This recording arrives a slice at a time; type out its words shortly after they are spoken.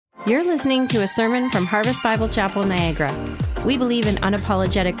You're listening to a sermon from Harvest Bible Chapel, Niagara. We believe in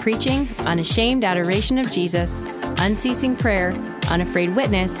unapologetic preaching, unashamed adoration of Jesus, unceasing prayer, unafraid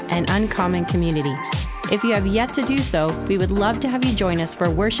witness, and uncommon community. If you have yet to do so, we would love to have you join us for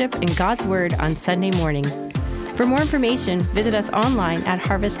worship and God's Word on Sunday mornings. For more information, visit us online at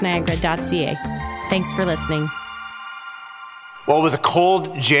harvestniagara.ca. Thanks for listening. Well, it was a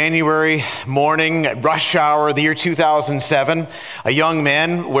cold January morning at rush hour, the year 2007. A young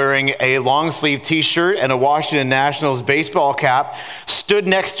man wearing a long-sleeve t-shirt and a Washington Nationals baseball cap stood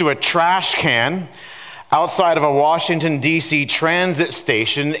next to a trash can outside of a Washington, D.C. transit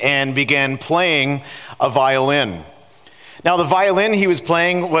station and began playing a violin. Now, the violin he was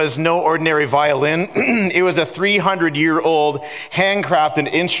playing was no ordinary violin. It was a 300-year-old handcrafted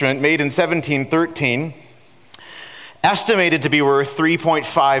instrument made in 1713. Estimated to be worth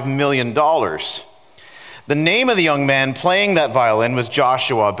 $3.5 million. The name of the young man playing that violin was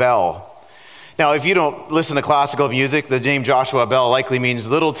Joshua Bell. Now, if you don't listen to classical music, the name Joshua Bell likely means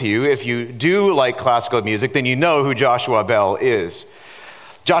little to you. If you do like classical music, then you know who Joshua Bell is.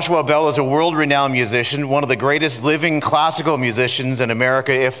 Joshua Bell is a world-renowned musician, one of the greatest living classical musicians in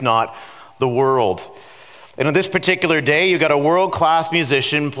America, if not the world. And on this particular day, you got a world-class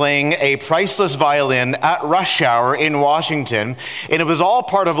musician playing a priceless violin at rush hour in Washington, and it was all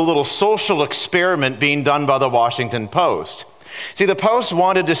part of a little social experiment being done by the Washington Post. See, the Post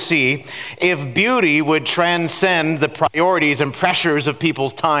wanted to see if beauty would transcend the priorities and pressures of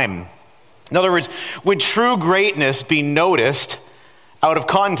people's time. In other words, would true greatness be noticed out of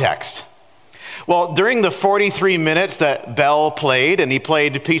context? Well, during the 43 minutes that Bell played, and he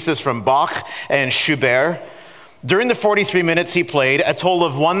played pieces from Bach and Schubert, during the 43 minutes he played, a total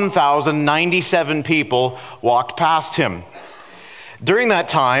of 1,097 people walked past him. During that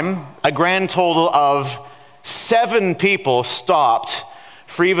time, a grand total of 7 people stopped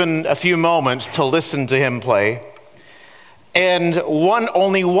for even a few moments to listen to him play, and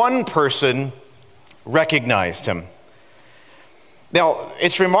only one person recognized him. Now,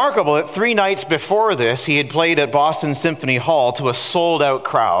 it's remarkable that 3 nights before this, he had played at Boston Symphony Hall to a sold-out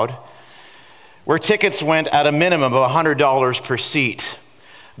crowd, where tickets went at a minimum of $100 per seat.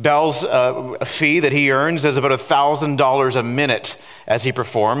 Bell's fee that he earns is about $1,000 a minute as he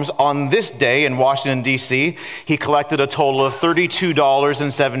performs. On this day in Washington, D.C., he collected a total of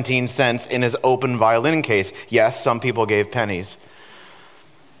 $32.17 in his open violin case. Yes, some people gave pennies.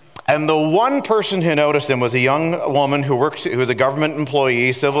 And the one person who noticed him was a young woman who was a government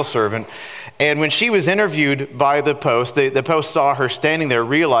employee, civil servant. And when she was interviewed by the Post, the Post saw her standing there,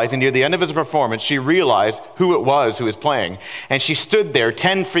 realizing near the end of his performance, she realized who it was who was playing. And she stood there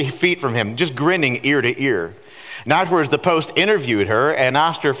 10 feet from him, just grinning ear to ear. And afterwards, the Post interviewed her and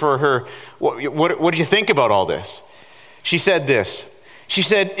asked her for her, what did you think about all this? She said this. She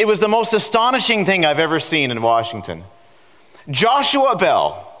said, "It was the most astonishing thing I've ever seen in Washington. Joshua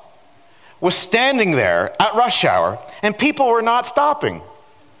Bell was standing there at rush hour, and people were not stopping,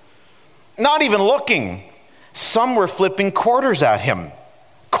 not even looking. Some were flipping quarters at him.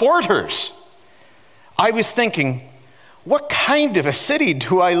 Quarters. I was thinking, what kind of a city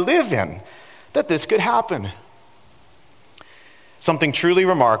do I live in that this could happen?" Something truly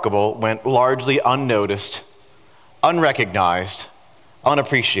remarkable went largely unnoticed, unrecognized,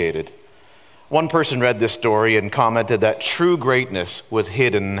 unappreciated. One person read this story and commented that true greatness was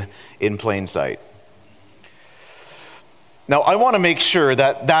hidden in plain sight. Now, I want to make sure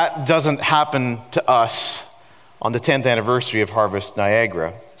that that doesn't happen to us on the 10th anniversary of Harvest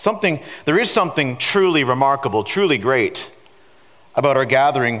Niagara. There is something truly remarkable, truly great about our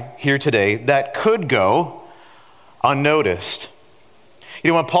gathering here today that could go unnoticed. You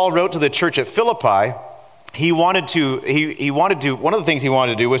know, when Paul wrote to the church at Philippi, one of the things he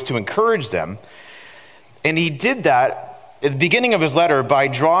wanted to do was to encourage them. And he did that at the beginning of his letter by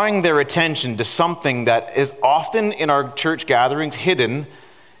drawing their attention to something that is often in our church gatherings hidden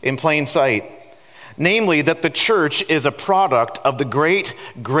in plain sight. Namely, that the church is a product of the great,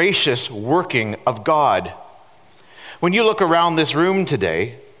 gracious working of God. When you look around this room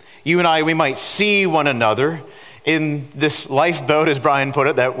today, you and I, we might see one another in this lifeboat, as Brian put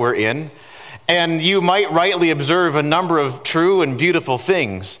it, that we're in. And you might rightly observe a number of true and beautiful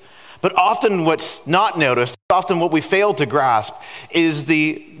things. But often what's not noticed, often what we fail to grasp, is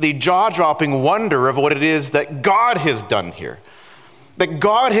the jaw-dropping wonder of what it is that God has done here. That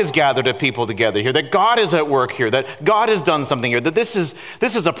God has gathered a people together here, that God is at work here, that God has done something here, that this is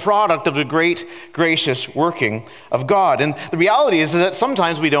a product of the great, gracious working of God. And the reality is that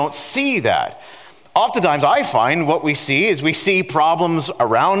sometimes we don't see that. Oftentimes I find what we see is we see problems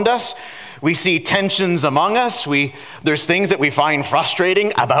around us. We see tensions among us. There's things that we find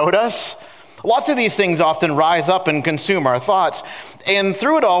frustrating about us. Lots of these things often rise up and consume our thoughts. And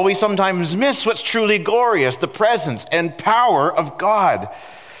through it all, we sometimes miss what's truly glorious, the presence and power of God.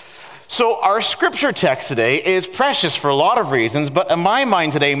 So our scripture text today is precious for a lot of reasons, but in my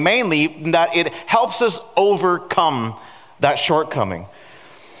mind today, mainly that it helps us overcome that shortcoming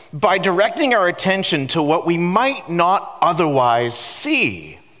by directing our attention to what we might not otherwise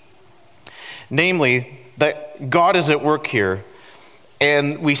see. Namely, that God is at work here,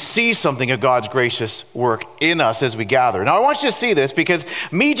 and we see something of God's gracious work in us as we gather. Now, I want you to see this because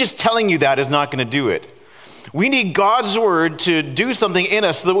me just telling you that is not going to do it. We need God's word to do something in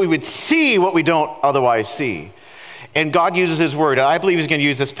us so that we would see what we don't otherwise see. And God uses his word, and I believe he's going to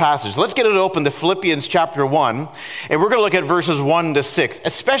use this passage. Let's get it open to Philippians chapter 1, and we're going to look at verses 1 to 6,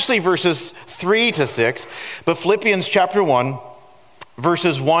 especially verses 3 to 6. But Philippians chapter 1,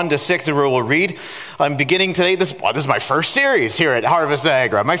 verses 1 to 6, and we'll read. I'm beginning today. This is my first series here at Harvest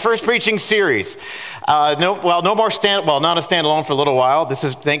Niagara, my first preaching series. Not a standalone for a little while.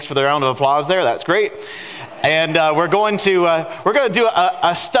 Thanks for the round of applause there. That's great. And we're going to do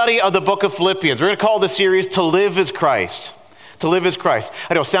a study of the book of Philippians. We're going to call this series "To Live as Christ." To live as Christ.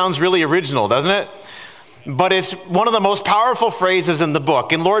 I know, it sounds really original, doesn't it? But it's one of the most powerful phrases in the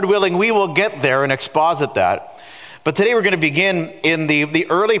book. And Lord willing, we will get there and exposit that. But today we're going to begin in the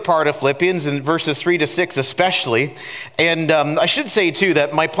early part of Philippians, in verses 3 to 6 especially. And I should say, too,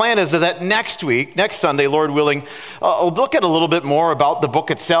 that my plan is that next Sunday, Lord willing, I'll look at a little bit more about the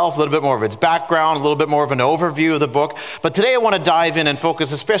book itself, a little bit more of its background, a little bit more of an overview of the book. But today I want to dive in and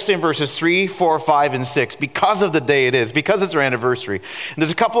focus especially in verses 3, 4, 5, and 6 because of the day it is, because it's our anniversary. And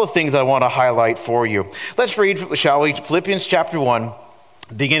there's a couple of things I want to highlight for you. Let's read, shall we, Philippians chapter 1,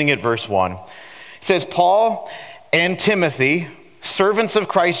 beginning at verse 1. It says, Paul and Timothy, servants of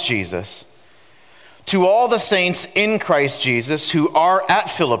Christ Jesus, to all the saints in Christ Jesus who are at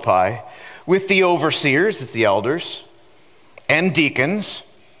Philippi, with the overseers, it's the elders, and deacons,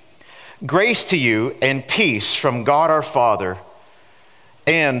 grace to you and peace from God our Father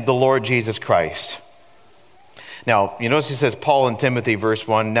and the Lord Jesus Christ. Now, you notice he says Paul and Timothy, verse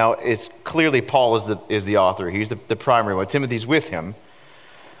 1. Now, it's clearly Paul is the author. He's the primary one. Timothy's with him.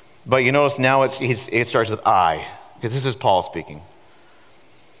 But you notice now it starts with I. Because this is Paul speaking.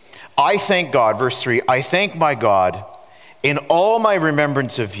 I thank God, verse 3, I thank my God in all my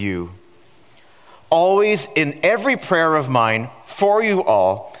remembrance of you, always in every prayer of mine for you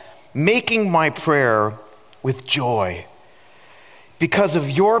all, making my prayer with joy because of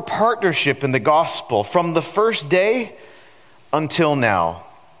your partnership in the gospel from the first day until now.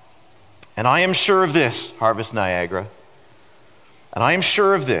 And I am sure of this, Harvest Niagara, and I am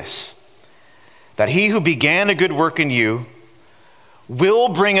sure of this, that he who began a good work in you will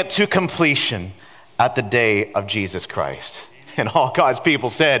bring it to completion at the day of Jesus Christ. And all God's people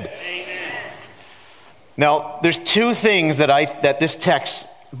said, amen. Now, there's two things that this text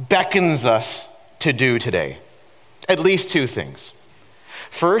beckons us to do today. At least two things.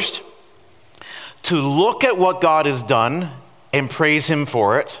 First, to look at what God has done and praise him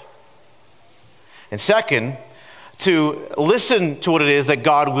for it. And second, to listen to what it is that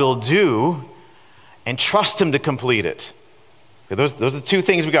God will do and trust him to complete it. Okay, those are the two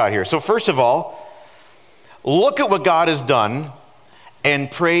things we got here. So first of all, look at what God has done and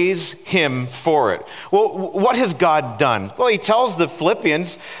praise him for it. Well, what has God done? Well, he tells the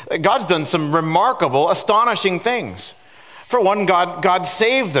Philippians that God's done some remarkable, astonishing things. For one, God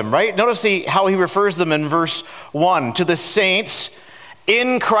saved them, right? Notice how he refers them in verse 1 to the saints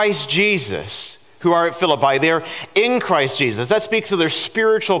in Christ Jesus who are at Philippi. They're in Christ Jesus. That speaks of their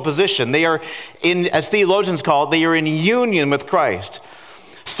spiritual position. They are in, as theologians call it, they are in union with Christ.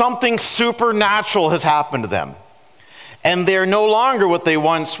 Something supernatural has happened to them. And they're no longer what they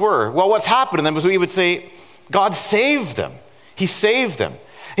once were. Well, what's happened to them is we would say, God saved them. He saved them.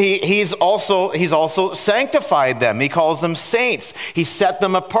 He's also sanctified them. He calls them saints. He set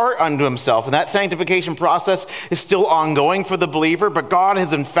them apart unto himself. And that sanctification process is still ongoing for the believer, but God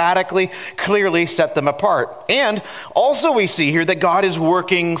has emphatically, clearly set them apart. And also we see here that God is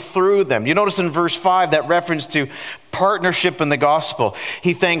working through them. You notice in verse 5 that reference to partnership in the gospel.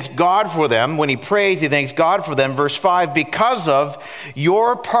 He thanks God for them. When he prays, he thanks God for them. Verse 5, because of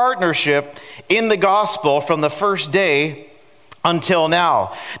your partnership in the gospel from the first day until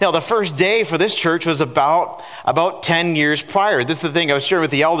now. Now, the first day for this church was about 10 years prior. This is the thing I was sharing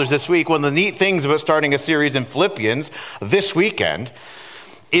with the elders this week. One of the neat things about starting a series in Philippians this weekend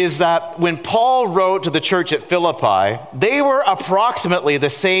is that when Paul wrote to the church at Philippi, they were approximately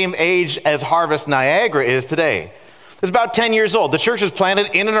the same age as Harvest Niagara is today. It's about 10 years old. The church was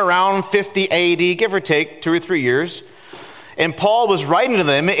planted in and around 50 AD, give or take 2 or 3 years. And Paul was writing to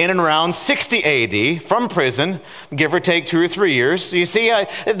them in and around 60 AD from prison, give or take 2 or 3 years. So you see,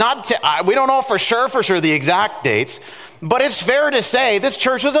 we don't know for sure the exact dates, but it's fair to say this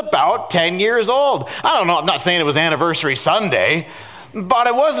church was about 10 years old. I don't know, I'm not saying it was Anniversary Sunday, but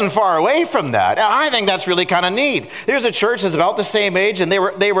it wasn't far away from that. And I think that's really kind of neat. There's a church that's about the same age, and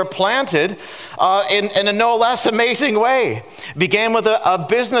they were planted in a no less amazing way. Began with a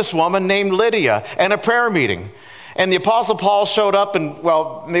businesswoman named Lydia and a prayer meeting. And the Apostle Paul showed up, and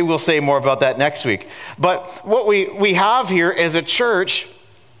well, maybe we'll say more about that next week. But what we have here is a church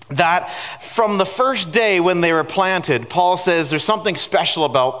that from the first day when they were planted, Paul says there's something special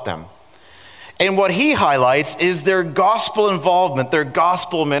about them. And what he highlights is their gospel involvement, their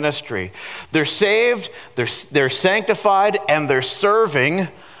gospel ministry. They're saved, they're sanctified, and they're serving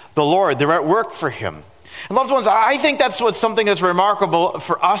the Lord. They're at work for him. And loved ones, I think that's something that's remarkable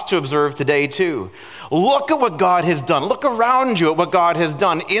for us to observe today too. Look at what God has done. Look around you at what God has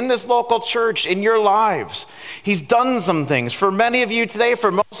done in this local church, in your lives. He's done some things. For many of you today,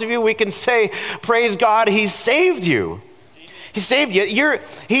 for most of you, we can say, praise God, he's saved you. He saved you.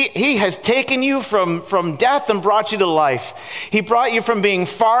 He has taken you from death and brought you to life. He brought you from being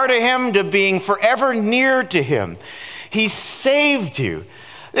far to him to being forever near to him. He saved you.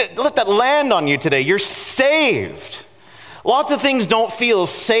 Let that land on you today. You're saved. Lots of things don't feel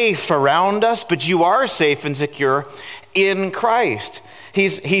safe around us, but you are safe and secure in Christ.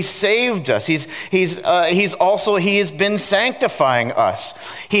 He's saved us. He has been sanctifying us.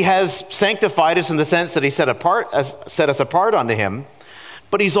 He has sanctified us in the sense that he set us apart unto him,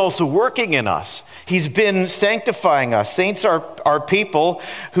 but he's also working in us. He's been sanctifying us. Saints are people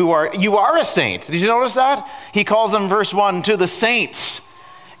you are a saint. Did you notice that? He calls them, verse 1, to the saints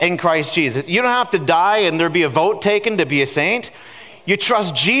in Christ Jesus. You don't have to die and there be a vote taken to be a saint. You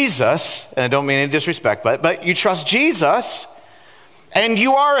trust Jesus, and I don't mean any disrespect, but you trust Jesus, and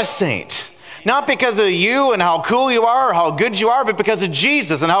you are a saint. Not because of you and how cool you are or how good you are, but because of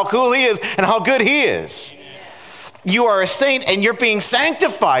Jesus and how cool he is and how good he is. You are a saint and you're being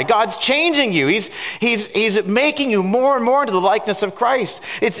sanctified. God's changing you. He's making you more and more into the likeness of Christ.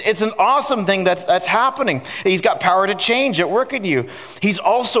 It's an awesome thing that's happening. He's got power to change at work in you. He's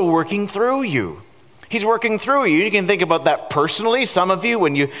also working through you. He's working through you. You can think about that personally. Some of you,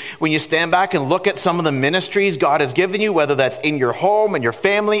 when you stand back and look at some of the ministries God has given you, whether that's in your home, in your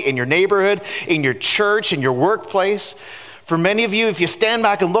family, in your neighborhood, in your church, in your workplace. For many of you, if you stand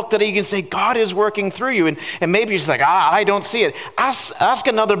back and look at it, you can say, God is working through you. And maybe you're just like, I don't see it. Ask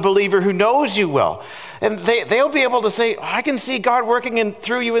another believer who knows you well. And they'll be able to say, I can see God working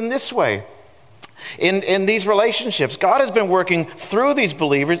through you in this way. In these relationships, God has been working through these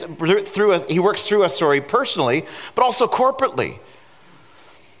believers. He works through us, personally, but also corporately.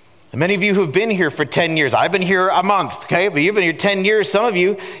 And many of you who've been here for 10 years, I've been here a month, okay? But you've been here 10 years. Some of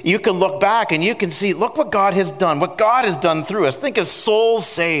you can look back and you can see, look what God has done through us. Think of souls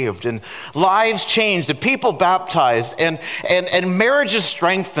saved and lives changed and people baptized and marriages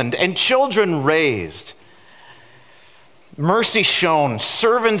strengthened and children raised. Mercy shown,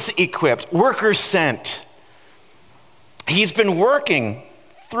 servants equipped, workers sent. He's been working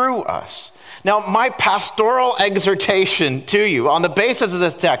through us. Now, my pastoral exhortation to you on the basis of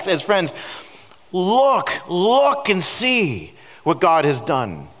this text is, friends, look and see what God has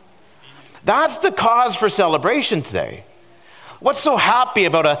done. That's the cause for celebration today. What's so happy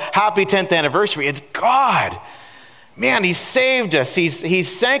about a happy 10th anniversary? It's God. Man, he's saved us.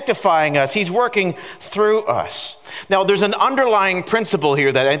 He's sanctifying us. He's working through us. Now, there's an underlying principle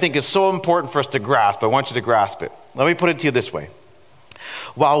here that I think is so important for us to grasp. I want you to grasp it. Let me put it to you this way.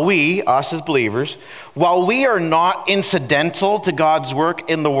 While we, us as believers, while we are not incidental to God's work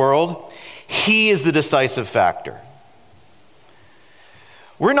in the world, he is the decisive factor.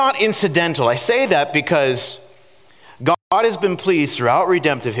 We're not incidental. I say that because God has been pleased throughout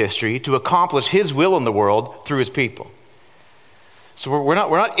redemptive history to accomplish his will in the world through his people. So we're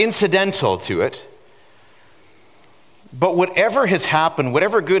not incidental to it. But whatever has happened,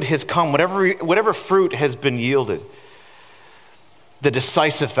 whatever good has come, whatever fruit has been yielded, the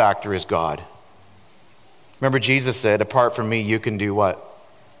decisive factor is God. Remember, Jesus said, apart from me, you can do what?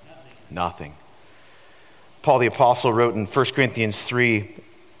 Nothing. Paul the Apostle wrote in 1 Corinthians 3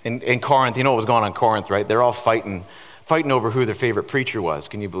 in Corinth. You know what was going on in Corinth, right? They're all fighting over who their favorite preacher was.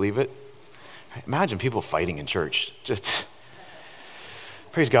 Can you believe it? Imagine people fighting in church. Just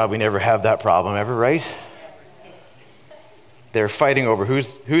praise God, we never have that problem ever, right? They're fighting over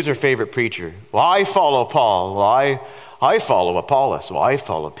who's their favorite preacher. Well, I follow Paul. Well, I follow Apollos. Well, I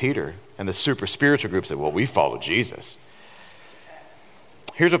follow Peter. And the super spiritual group said, well, we follow Jesus.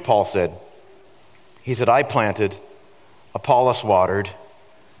 Here's what Paul said. He said, I planted, Apollos watered,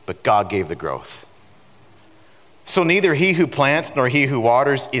 but God gave the growth. So neither he who plants nor he who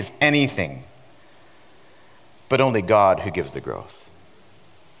waters is anything, but only God who gives the growth.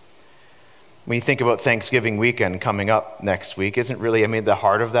 When you think about Thanksgiving weekend coming up next week, isn't really, the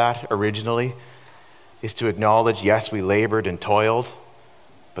heart of that originally is to acknowledge, yes, we labored and toiled,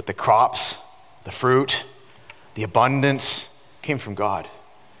 but the crops, the fruit, the abundance came from God.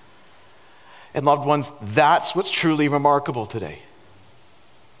 And loved ones, that's what's truly remarkable today.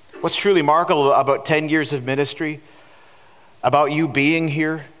 What's truly remarkable about 10 years of ministry, about you being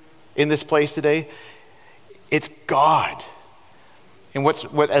here in this place today, it's God. And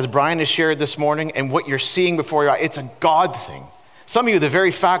what as Brian has shared this morning and what you're seeing before your eyes, it's a God thing. Some of you, the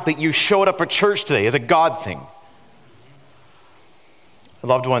very fact that you showed up at church today is a God thing.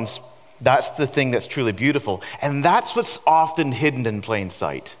 Loved ones, that's the thing that's truly beautiful. And that's what's often hidden in plain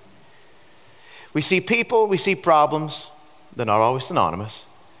sight. We see people, we see problems. They're not always synonymous.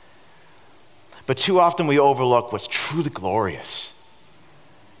 But too often we overlook what's truly glorious.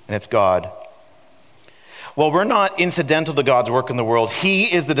 And it's God. Well, we're not incidental to God's work in the world. He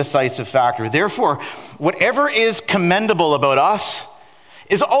is the decisive factor. Therefore, whatever is commendable about us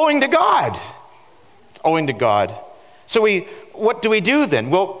is owing to God. It's owing to God. So what do we do then?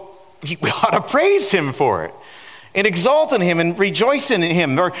 Well, we ought to praise him for it and exalt in him and rejoice in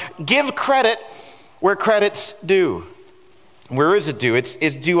him, or give credit where credit's due. Where is it due?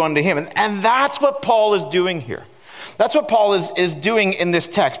 It's due unto him. And that's what Paul is doing here. That's what Paul is doing in this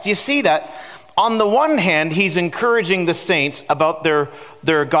text. Do you see that? On the one hand, he's encouraging the saints about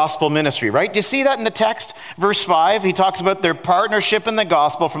their gospel ministry, right? Do you see that in the text? Verse 5, he talks about their partnership in the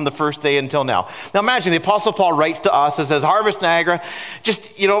gospel from the first day until now. Now imagine the Apostle Paul writes to us and says, Harvest Niagara,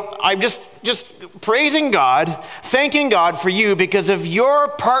 I'm just praising God, thanking God for you because of your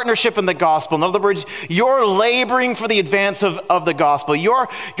partnership in the gospel. In other words, you're laboring for the advance of the gospel. You're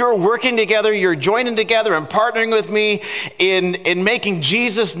working together, you're joining together and partnering with me in making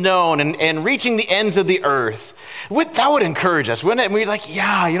Jesus known and reaching the ends of the earth. That would encourage us, wouldn't it? And we're like,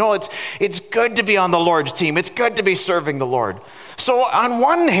 yeah, it's good to be on the Lord's team. It's good to be serving the Lord. So on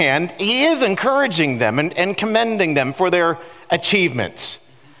one hand, he is encouraging them and commending them for their achievements.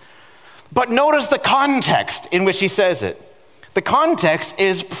 But notice the context in which he says it. The context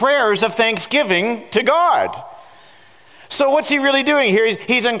is prayers of thanksgiving to God. So what's he really doing here?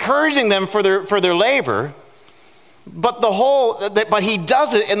 He's encouraging them for their labor. But he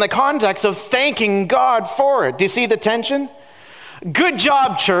does it in the context of thanking God for it. Do you see the tension? Good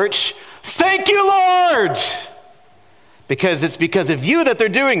job, church. Thank you, Lord. Because it's because of you that they're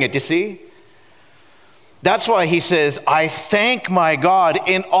doing it, you see? That's why he says, I thank my God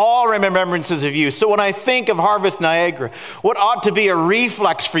in all remembrances of you. So when I think of Harvest Niagara, what ought to be a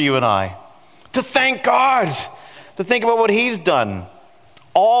reflex for you and I? To thank God. To think about what he's done.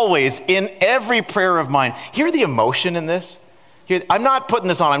 Always, in every prayer of mine. Hear the emotion in this? I'm not putting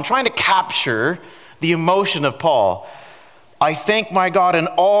this on. I'm trying to capture the emotion of Paul. I thank my God in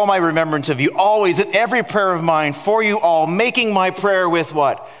all my remembrance of you, always, in every prayer of mine, for you all, making my prayer with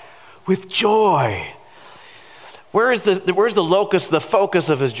what? With joy. Where's the locus, the focus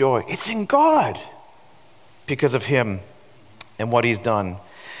of his joy? It's in God, because of him and what he's done.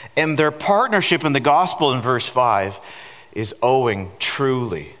 And their partnership in the gospel in verse 5 is owing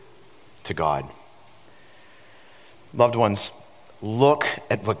truly to God. Loved ones, look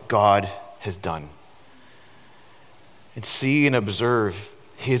at what God has done and see and observe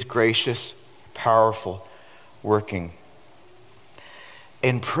his gracious, powerful working,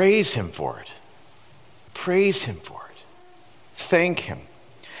 and praise him for it. Praise him for it. Thank him.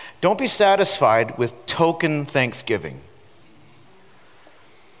 Don't be satisfied with token thanksgiving.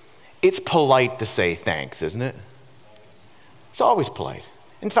 It's polite to say thanks, isn't it? It's always polite.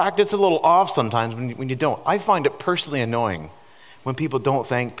 In fact, it's a little off sometimes when you don't. I find it personally annoying when people don't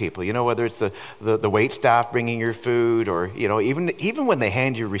thank people. Whether it's the wait staff bringing your food or, even when they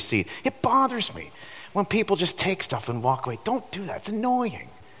hand you a receipt. It bothers me when people just take stuff and walk away. Don't do that. It's annoying.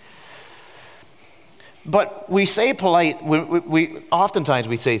 But we say polite, oftentimes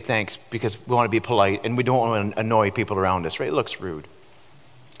we say thanks because we want to be polite and we don't want to annoy people around us, right? It looks rude.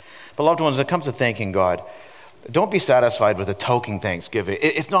 But loved ones, when it comes to thanking God, don't be satisfied with a token thanksgiving.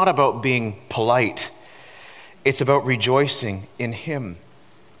 It's not about being polite. It's about rejoicing in him.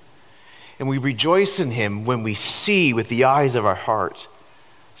 And we rejoice in him when we see with the eyes of our heart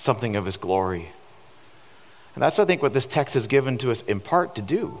something of his glory. And that's, I think, what this text has given to us in part to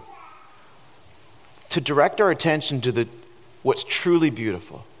do. To direct our attention to what's truly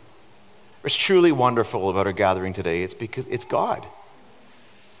beautiful. What's truly wonderful about our gathering today, it's because it's God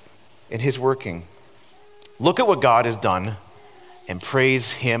and his working. Look at what God has done and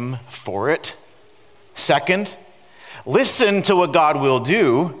praise him for it. Second, listen to what God will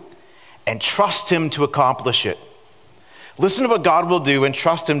do and trust him to accomplish it. Listen to what God will do and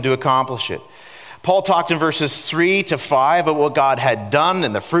trust him to accomplish it. Paul talked in verses 3 to 5 about what God had done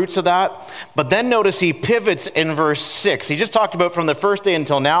and the fruits of that. But then notice he pivots in verse 6. He just talked about from the first day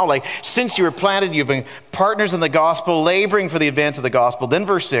until now, like since you were planted, you've been partners in the gospel, laboring for the advance of the gospel. Then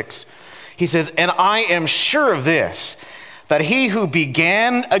verse 6, he says, and I am sure of this, that he who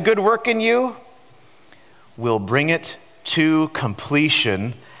began a good work in you will bring it to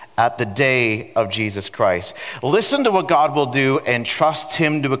completion at the day of Jesus Christ. Listen to what God will do and trust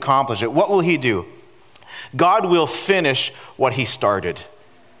him to accomplish it. What will he do? God will finish what he started.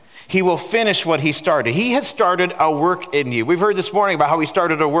 He will finish what he started. He has started a work in you. We've heard this morning about how he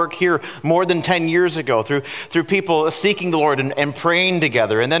started a work here more than 10 years ago through people seeking the Lord and praying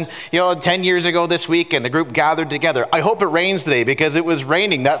together. And then, 10 years ago this week, and the group gathered together. I hope it rains today because it was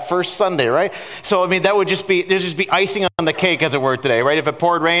raining that first Sunday, right? So, that would just be icing on the cake, as it were, today, right? If it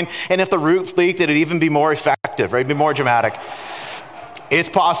poured rain and if the roof leaked, it'd even be more effective, right? It'd be more dramatic. It's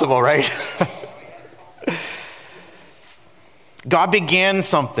possible, right? God began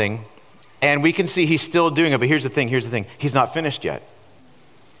something, and we can see he's still doing it. But here's the thing. He's not finished yet.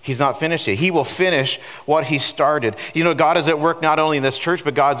 He's not finished yet. He will finish what he started. God is at work not only in this church,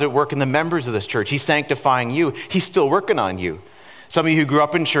 but God's at work in the members of this church. He's sanctifying you. He's still working on you. Some of you who grew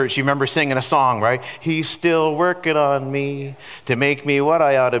up in church, you remember singing a song, right? He's still working on me to make me what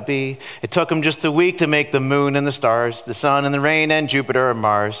I ought to be. It took him just a week to make the moon and the stars, the sun and the rain and Jupiter and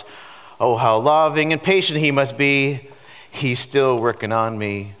Mars. Oh, how loving and patient he must be. He's still working on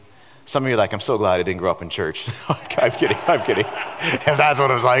me. Some of you are like, I'm so glad I didn't grow up in church. I'm kidding. If that's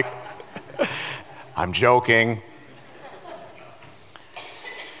what it was like. I'm joking.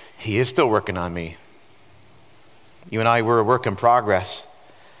 He is still working on me. You and I, we're a work in progress.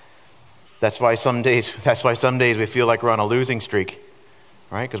 That's why some days we feel like we're on a losing streak,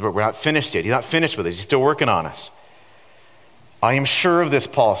 right? Because we're not finished yet. He's not finished with us. He's still working on us. I am sure of this,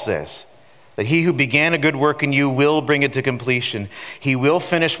 Paul says, that he who began a good work in you will bring it to completion. He will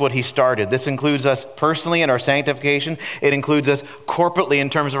finish what he started. This includes us personally in our sanctification. It includes us corporately in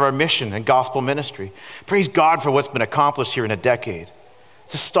terms of our mission and gospel ministry. Praise God for what's been accomplished here in a decade.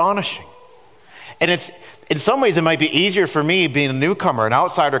 It's astonishing. And in some ways, it might be easier for me being a newcomer, an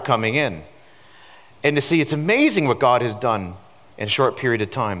outsider coming in, and to see it's amazing what God has done in a short period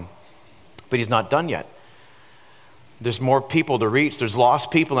of time. But he's not done yet. There's more people to reach. There's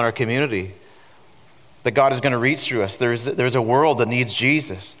lost people in our community that God is going to reach through us. There's a world that needs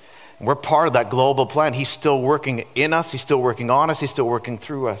Jesus. And we're part of that global plan. He's still working in us. He's still working on us. He's still working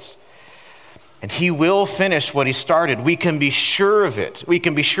through us. And he will finish what he started. We can be sure of it. We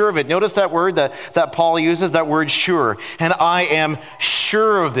can be sure of it. Notice that word that Paul uses, that word sure. And I am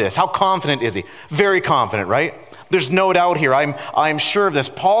sure of this. How confident is he? Very confident, right? There's no doubt here. I'm sure of this.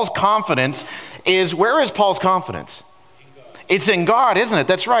 Paul's confidence is, where is Paul's confidence? It's in God, isn't it?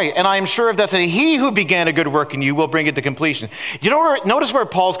 That's right. And I am sure of that. He who began a good work in you will bring it to completion. Notice where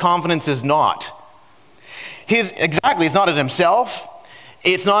Paul's confidence is not. It's not in himself.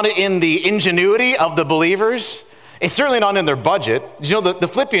 It's not in the ingenuity of the believers. It's certainly not in their budget. The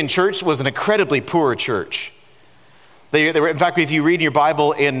Philippian church was an incredibly poor church. They were, in fact, if you read in your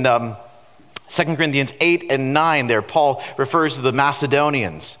Bible in 2 Corinthians 8 and 9 there, Paul refers to the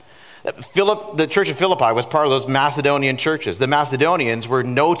Macedonians. The church of Philippi was part of those Macedonian churches. The Macedonians were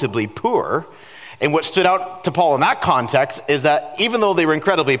notably poor. And what stood out to Paul in that context is that even though they were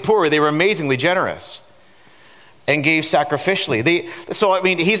incredibly poor, they were amazingly generous and gave sacrificially.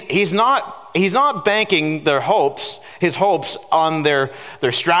 He's not banking his hopes on their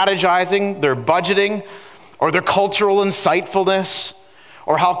strategizing, their budgeting, or their cultural insightfulness,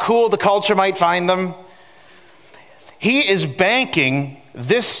 or how cool the culture might find them. He is banking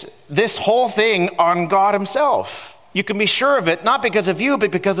this whole thing on God himself. You can be sure of it, not because of you,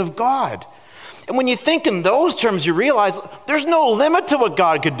 but because of God. And when you think in those terms, you realize there's no limit to what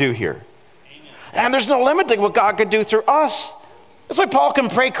God could do here. And there's no limit to what God could do through us. That's why Paul can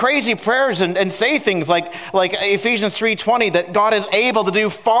pray crazy prayers and say things like Ephesians 3:20, that God is able to do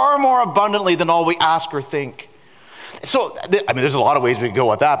far more abundantly than all we ask or think. So, there's a lot of ways we could go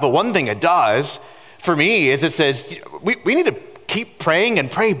with that, but one thing it does for me is it says we need to keep praying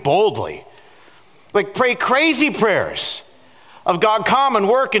and pray boldly. Like pray crazy prayers of God, come and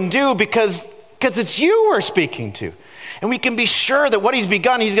work and do because it's you we're speaking to. And we can be sure that what he's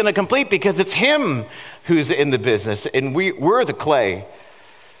begun, he's going to complete because it's him who's in the business and we're the clay.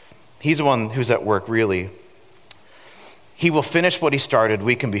 He's the one who's at work, really. He will finish what he started.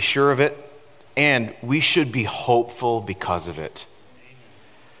 We can be sure of it, and we should be hopeful because of it.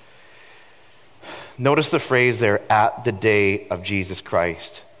 Notice the phrase there, at the day of Jesus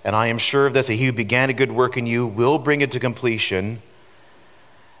Christ. And I am sure of this, that he who began a good work in you will bring it to completion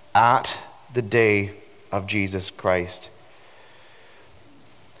at the day of Jesus Christ.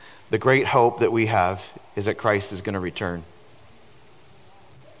 The great hope that we have is that Christ is going to return.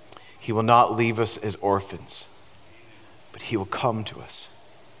 He will not leave us as orphans, but he will come to us.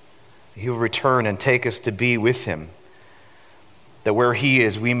 He will return and take us to be with him, that where he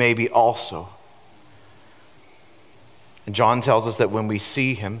is, we may be also. And John tells us that when we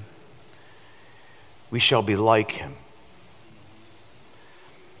see him, we shall be like him.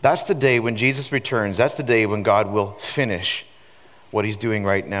 That's the day when Jesus returns. That's the day when God will finish what he's doing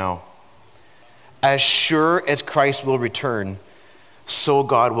right now. As sure as Christ will return, so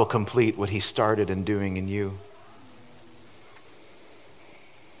God will complete what he started in doing in you.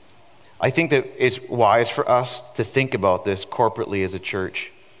 I think that it's wise for us to think about this corporately as a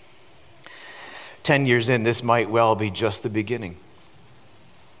church. 10 years in, this might well be just the beginning.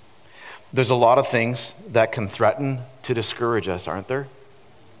 There's a lot of things that can threaten to discourage us, aren't there?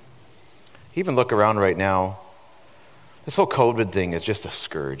 Even look around right now. This whole COVID thing is just a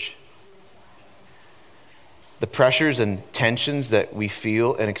scourge. The pressures and tensions that we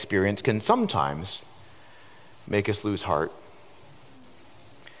feel and experience can sometimes make us lose heart.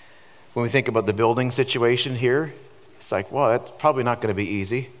 When we think about the building situation here, it's like, well, that's probably not going to be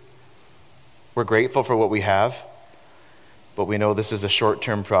easy. We're grateful for what we have, but we know this is a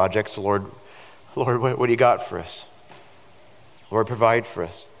short-term project. So Lord, what do you got for us? Lord, provide for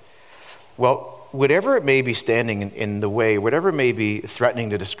us. Well, whatever it may be standing in the way, whatever may be threatening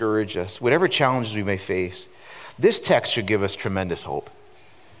to discourage us, whatever challenges we may face, this text should give us tremendous hope.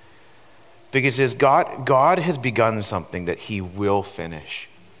 Because it says God has begun something that he will finish.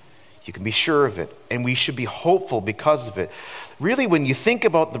 You can be sure of it, and we should be hopeful because of it. Really, when you think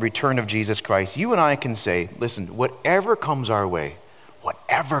about the return of Jesus Christ, you and I can say, listen, whatever comes our way,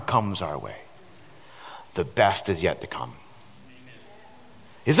 the best is yet to come.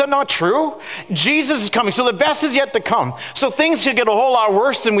 Is that not true? Jesus is coming, so the best is yet to come. So things should get a whole lot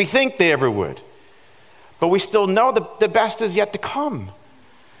worse than we think they ever would. But we still know the best is yet to come,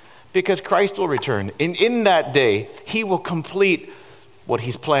 because Christ will return. In that day, he will complete what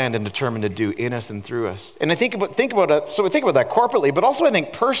he's planned and determined to do in us and through us. And I think about that. So we think about that corporately, but also I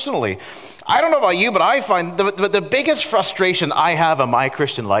think personally. I don't know about you, but I find the biggest frustration I have in my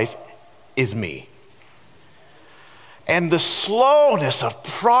Christian life is me. And the slowness of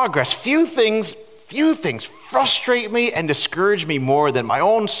progress. Few things frustrate me and discourage me more than my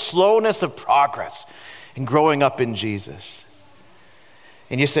own slowness of progress in growing up in Jesus.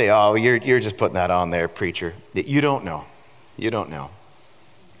 And you say, oh, you're just putting that on there, preacher. You don't know.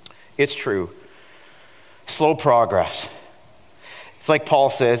 It's true. Slow progress. It's like Paul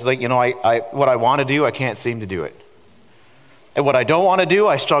says, what I want to do, I can't seem to do it. And what I don't want to do,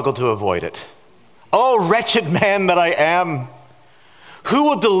 I struggle to avoid it. Oh, wretched man that I am. Who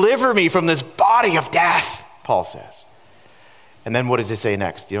will deliver me from this body of death? Paul says. And then what does he say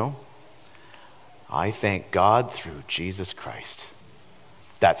next? I thank God through Jesus Christ.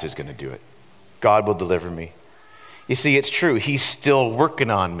 That's who's going to do it. God will deliver me. You see, it's true. He's still working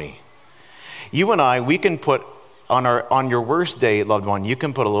on me. You and I, we can put on your worst day, loved one, you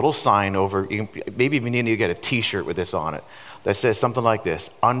can put a little sign over, maybe you need to get a t-shirt with this on it, that says something like this,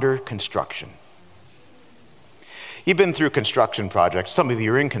 under construction. You've been through construction projects. Some of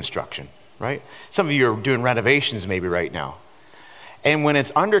you are in construction, right? Some of you are doing renovations maybe right now. And when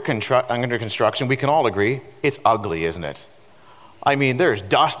it's under construction, we can all agree, it's ugly, isn't it? I mean, there's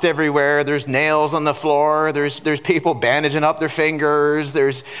dust everywhere. There's nails on the floor. There's people bandaging up their fingers.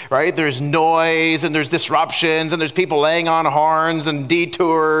 There's noise and there's disruptions and there's people laying on horns and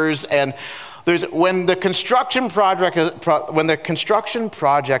detours. And when the construction project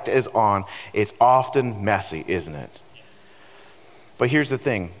is on, it's often messy, isn't it? But here's the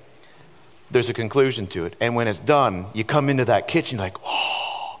thing. There's a conclusion to it. And when it's done, you come into that kitchen like,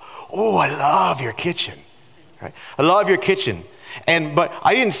 oh, I love your kitchen. Right? I love your kitchen. But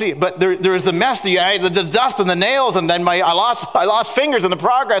I didn't see it. But there was the mess, the dust and the nails, and then I lost fingers in the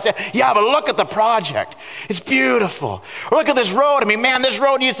progress. Yeah, but look at the project. It's beautiful. Or look at this road. I mean, man, this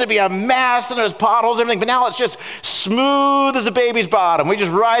road used to be a mess, and there's potholes and everything. But now it's just smooth as a baby's bottom. We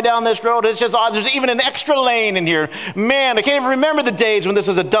just ride down this road. It's just odd. There's even an extra lane in here. Man, I can't even remember the days when this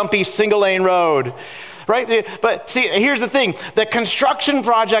was a dumpy single-lane road. Right? But see, here's the thing. The construction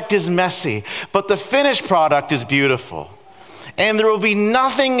project is messy, but the finished product is beautiful. And there will be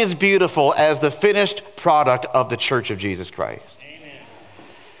nothing as beautiful as the finished product of the church of Jesus Christ. Amen.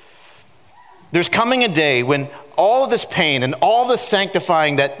 There's coming a day when all of this pain and all this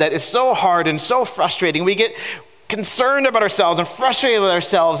sanctifying that is so hard and so frustrating, we get concerned about ourselves and frustrated with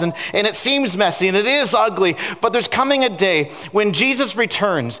ourselves, and it seems messy and it is ugly, but there's coming a day when Jesus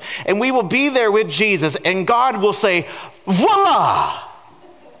returns and we will be there with Jesus and God will say, voila,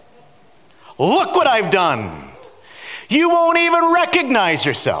 look what I've done. You won't even recognize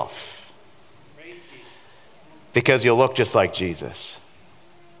yourself because you'll look just like Jesus.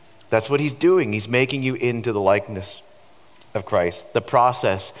 That's what he's doing. He's making you into the likeness of Christ. The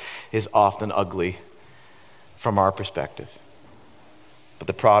process is often ugly from our perspective, but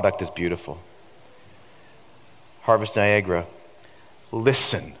the product is beautiful. Harvest Niagara,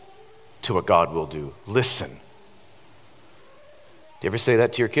 listen to what God will do. Listen. Do you ever say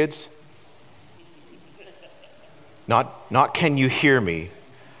that to your kids? Not can you hear me?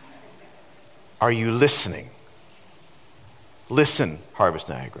 Are you listening? Listen, Harvest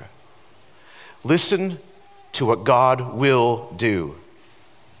Niagara. Listen to what God will do.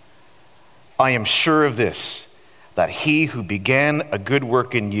 I am sure of this, that he who began a good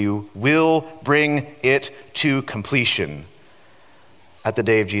work in you will bring it to completion at the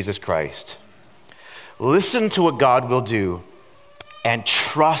day of Jesus Christ. Listen to what God will do and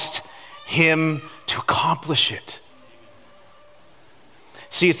trust him to accomplish it.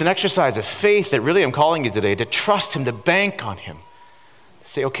 See, it's an exercise of faith that really I'm calling you today, to trust him, to bank on him.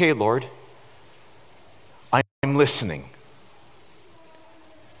 Say, okay, Lord, I'm listening.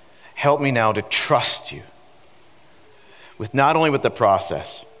 Help me now to trust you with not only with the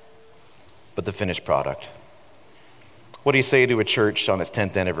process, but the finished product. What do you say to a church on its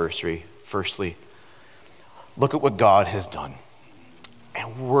 10th anniversary? Firstly, look at what God has done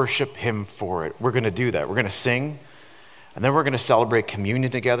and worship him for it. We're going to do that. We're going to sing, and then we're going to celebrate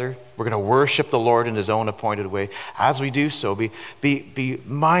communion together. We're going to worship the Lord in his own appointed way. As we do so, be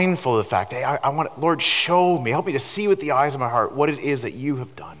mindful of the fact, hey, I want, Lord, show me, help me to see with the eyes of my heart what it is that you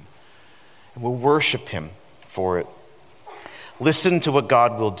have done. And we'll worship him for it. Listen to what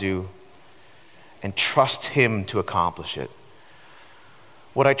God will do and trust him to accomplish it.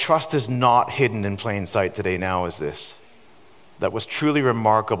 What I trust is not hidden in plain sight today now is this. That was truly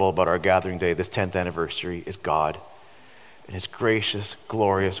remarkable about our gathering day, this 10th anniversary, is God and his gracious,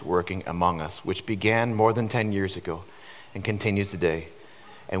 glorious working among us, which began more than 10 years ago and continues today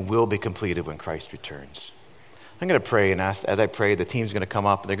and will be completed when Christ returns. I'm going to pray, and as I pray, the team's going to come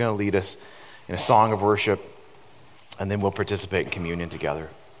up and they're going to lead us in a song of worship, and then we'll participate in communion together.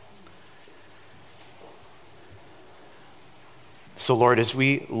 So, Lord, as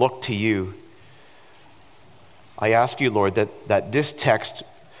we look to you, I ask you, Lord, that this text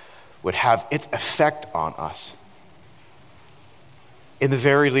would have its effect on us. In the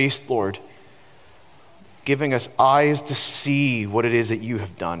very least, Lord, giving us eyes to see what it is that you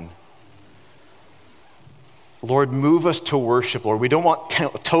have done. Lord, move us to worship, Lord. We don't want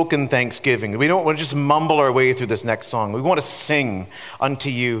token thanksgiving. We don't want to just mumble our way through this next song. We want to sing unto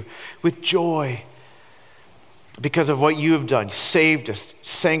you with joy because of what you have done. You saved us,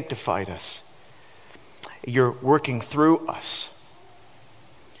 sanctified us. You're working through us.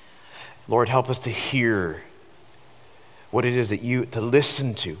 Lord, help us to hear what it is that to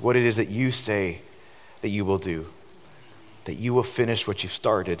listen to, what it is that you say that you will do, that you will finish what you've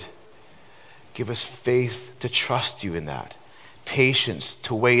started. Give us faith to trust you in that, patience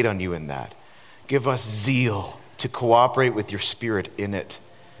to wait on you in that. Give us zeal to cooperate with your Spirit in it.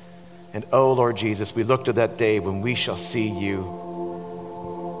 And oh, Lord Jesus, we look to that day when we shall see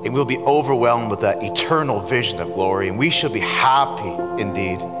you, and we'll be overwhelmed with that eternal vision of glory, and we shall be happy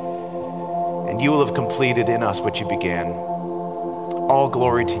indeed. And you will have completed in us what you began. All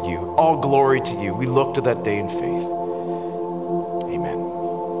glory to you. All glory to you. We look to that day in faith.